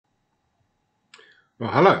Well,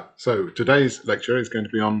 hello. So today's lecture is going to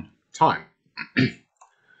be on time.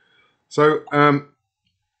 So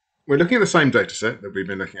we're looking at the same data set that we've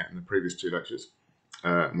been looking at in the previous two lectures.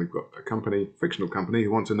 And we've got a company, fictional company, who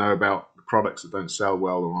want to know about the products that don't sell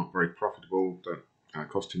well or aren't very profitable, don't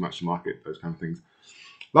cost too much to market, those kind of things.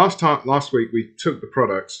 Last week, we took the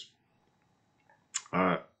products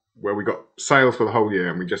where we got sales for the whole year,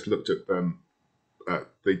 and we just looked at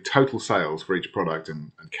the total sales for each product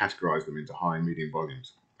and categorized them into high and medium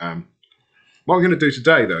volumes. What we're going to do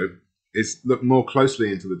today, though, is look more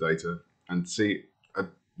closely into the data and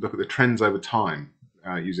look at the trends over time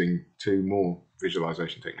using two more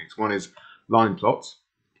visualization techniques. One is line plots.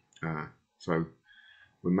 So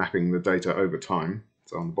we're mapping the data over time.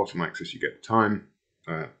 So on the bottom axis, you get the time.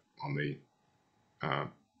 On the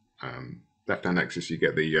left-hand axis, you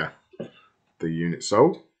get the units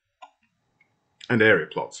sold. And area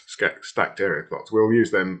plots, stacked area plots. We'll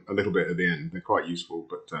use them a little bit at the end. They're quite useful,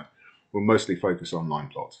 but we'll mostly focus on line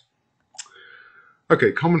plots.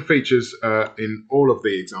 Okay, common features in all of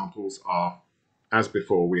the examples are, as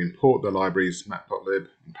before, we import the libraries matplotlib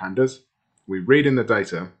and pandas. We read in the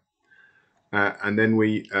data, and then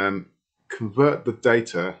we convert the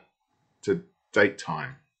data to date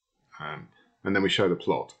time, and then we show the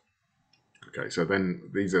plot. Okay, so then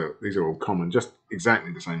these are all common, just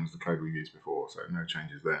exactly the same as the code we used before, so no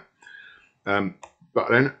changes there. But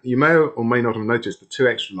then you may or may not have noticed the two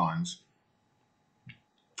extra lines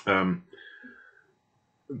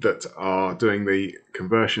that are doing the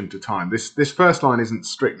conversion to time. This first line isn't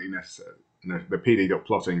strictly necessary. The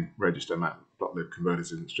pd.plotting register matplotlib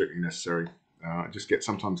converters isn't strictly necessary. I just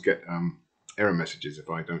sometimes get error messages if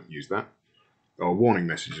I don't use that, or warning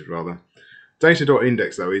messages rather.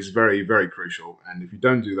 Data.index, though, is very, very crucial, and if you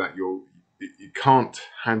don't do that, you can't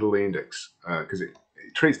handle the index because it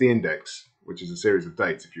treats the index, which is a series of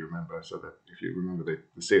dates, if you remember. So that if you remember the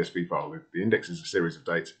CSV file, the index is a series of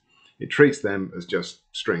dates. It treats them as just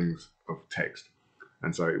strings of text,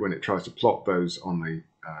 and so when it tries to plot those on the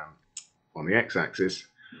x-axis,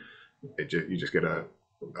 you just get a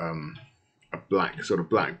black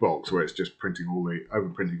box where it's just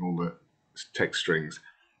overprinting all the text strings.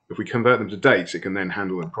 If we convert them to dates, it can then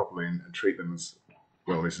handle them properly and treat them as,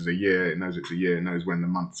 well, this is a year, it knows it's a year, it knows when the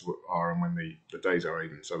months are and when the days are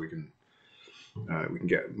even, so we can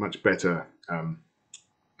get much better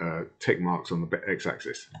tick marks on the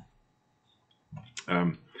x-axis.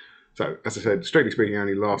 So, as I said, strictly speaking,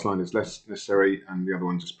 only last line is less necessary, and the other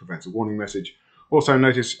one just prevents a warning message. Also,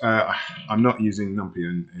 notice I'm not using NumPy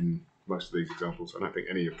in most of these examples. I don't think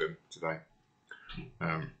any of them today,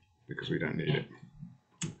 because we don't need it.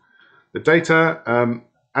 The data,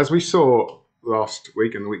 as we saw last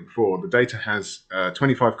week and the week before, the data has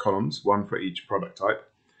 25 columns, one for each product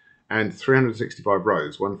type, and 365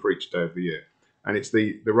 rows, one for each day of the year. And it's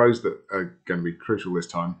the rows that are going to be crucial this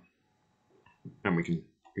time. And we can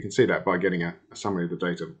see that by getting a summary of the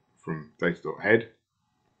data from data.head.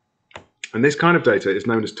 And this kind of data is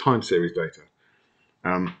known as time series data,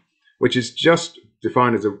 which is just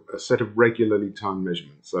defined as a set of regularly timed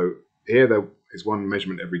measurements. So here there is one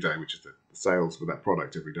measurement every day, which is the sales for that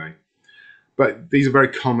product every day. But these are very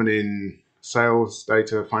common in sales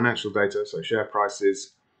data, financial data, so share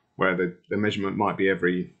prices, where the measurement might be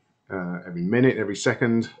every minute, every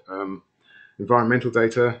second. Environmental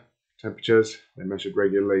data, temperatures, they're measured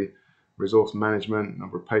regularly. Resource management,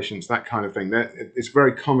 number of patients, that kind of thing. It's a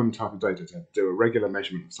very common type of data to do a regular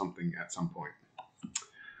measurement of something at some point.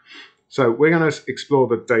 So we're going to explore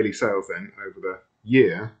the daily sales then over the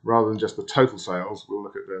year, rather than just the total sales. We'll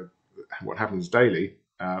look at what happens daily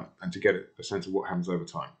and to get a sense of what happens over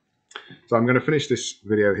time. So I'm going to finish this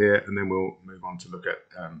video here, and then we'll move on to look at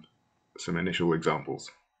some initial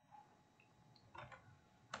examples.